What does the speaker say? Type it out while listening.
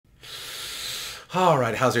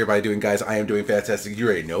Alright, how's everybody doing, guys? I am doing fantastic. You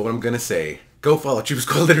already know what I'm gonna say. Go follow Troop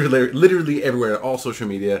Squad literally everywhere, all social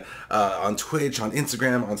media, on Twitch, on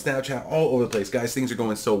Instagram, on Snapchat, all over the place. Guys, things are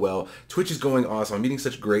going so well. Twitch is going awesome. I'm meeting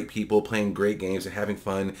such great people, playing great games, and having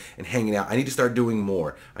fun, and hanging out. I need to start doing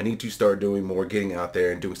more. I need to start doing more, getting out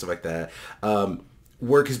there and doing stuff like that.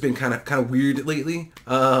 Work has been kind of weird lately,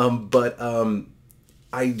 but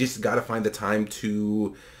I just got to find the time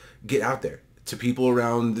to get out there to people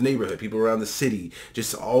around the neighborhood, people around the city,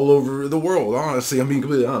 just all over the world. Honestly, I'm being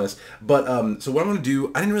completely honest. But so what I'm gonna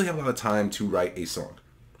do, I didn't really have a lot of time to write a song.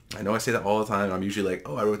 I know I say that all the time. I'm usually like,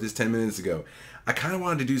 oh, I wrote this 10 minutes ago. I kind of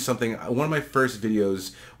wanted to do something. One of my first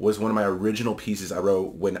videos was one of my original pieces I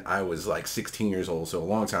wrote when I was like 16 years old, so a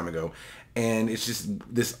long time ago. And it's just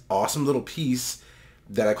this awesome little piece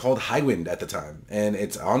that I called Highwind at the time, and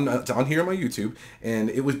it's on here on my YouTube. And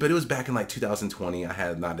it was back in like 2020. I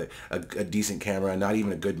had not a decent camera, not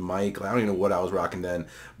even a good mic. Like, I don't even know what I was rocking then,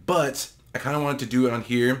 but I kind of wanted to do it on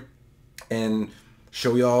here and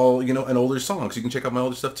show y'all, an older song, so you can check out my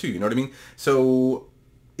older stuff too. You know what I mean? So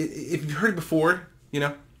if you've heard it before,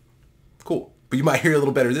 cool. But you might hear it a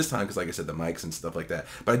little better this time because, like I said, the mics and stuff like that.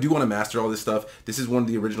 But I do want to master all this stuff. This is one of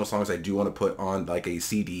the original songs I do want to put on like a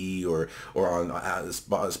CD or on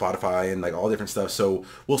Spotify and like all different stuff. So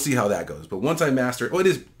we'll see how that goes. But once I master it, well, it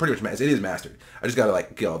is pretty much mastered. It is mastered. I just got to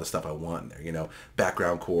like get all the stuff I want in there,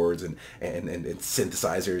 background chords and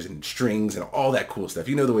synthesizers and strings and all that cool stuff.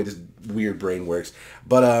 You know the way this weird brain works.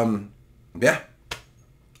 But yeah,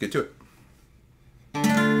 get to it.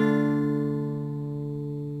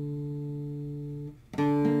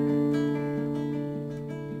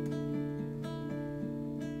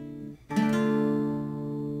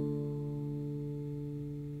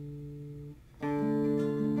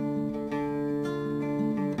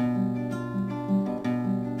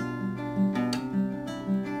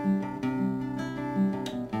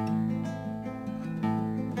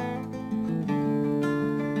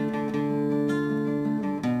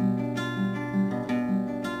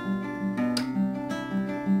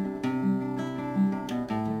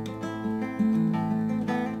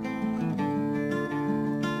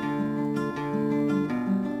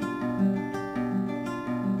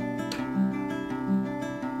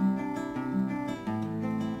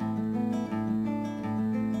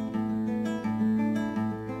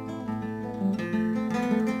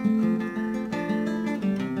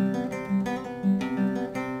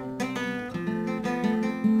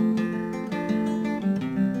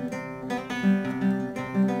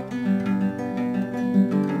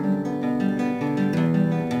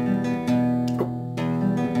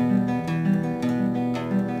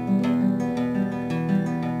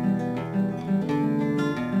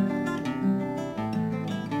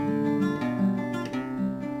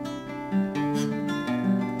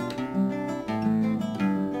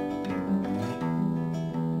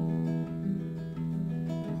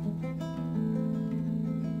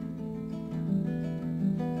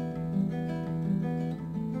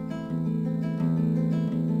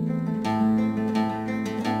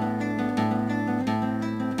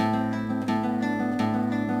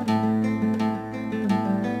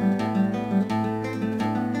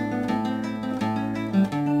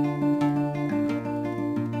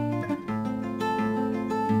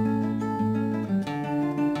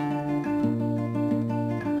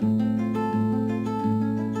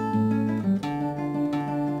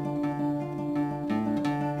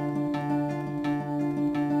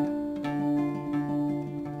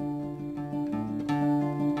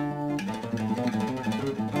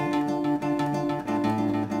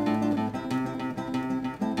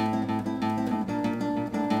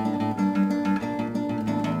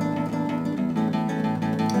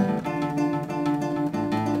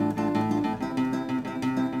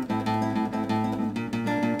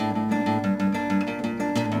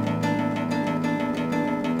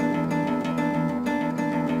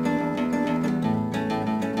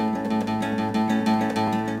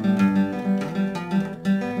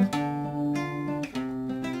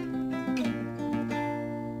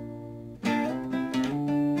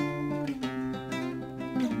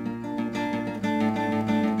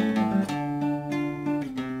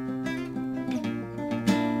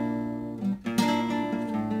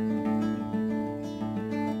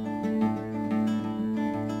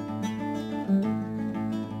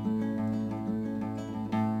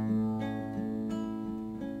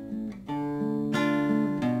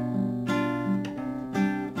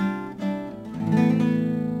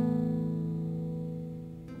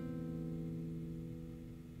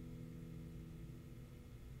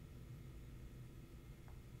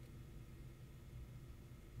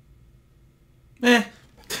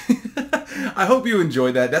 I hope you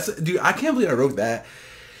enjoyed that. That's, dude, I can't believe I wrote that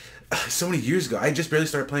so many years ago. I just barely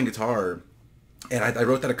started playing guitar. And I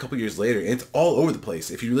wrote that a couple years later, and it's all over the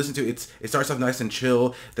place. If you listen to it, it starts off nice and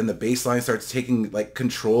chill, then the bass line starts taking like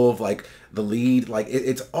control of like the lead, like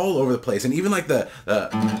it's all over the place. And even like the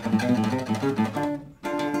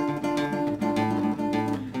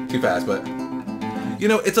too fast, but you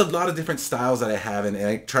know, it's a lot of different styles that I have, and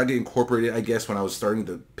I tried to incorporate it, I guess, when I was starting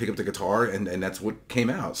to pick up the guitar, and that's what came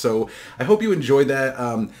out. So I hope you enjoyed that.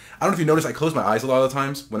 I don't know if you noticed, I close my eyes a lot of the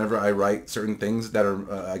times whenever I write certain things that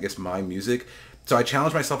are, I guess, my music. So I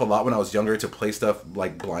challenged myself a lot when I was younger to play stuff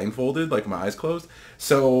like blindfolded, like my eyes closed.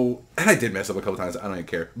 So, and I did mess up a couple times, I don't even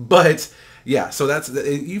care. But yeah, so that's,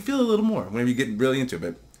 you feel a little more whenever you get really into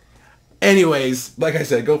it. Anyways, like I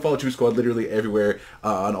said, go follow Chewy Squad literally everywhere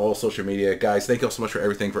on all social media. Guys, thank you all so much for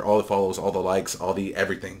everything, for all the follows, all the likes, all the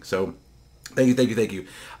everything. So thank you, thank you, thank you.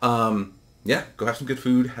 Yeah, go have some good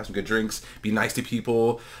food, have some good drinks, be nice to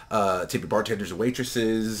people, tip your bartenders and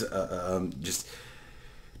waitresses, just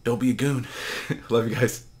don't be a goon. Love you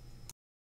guys.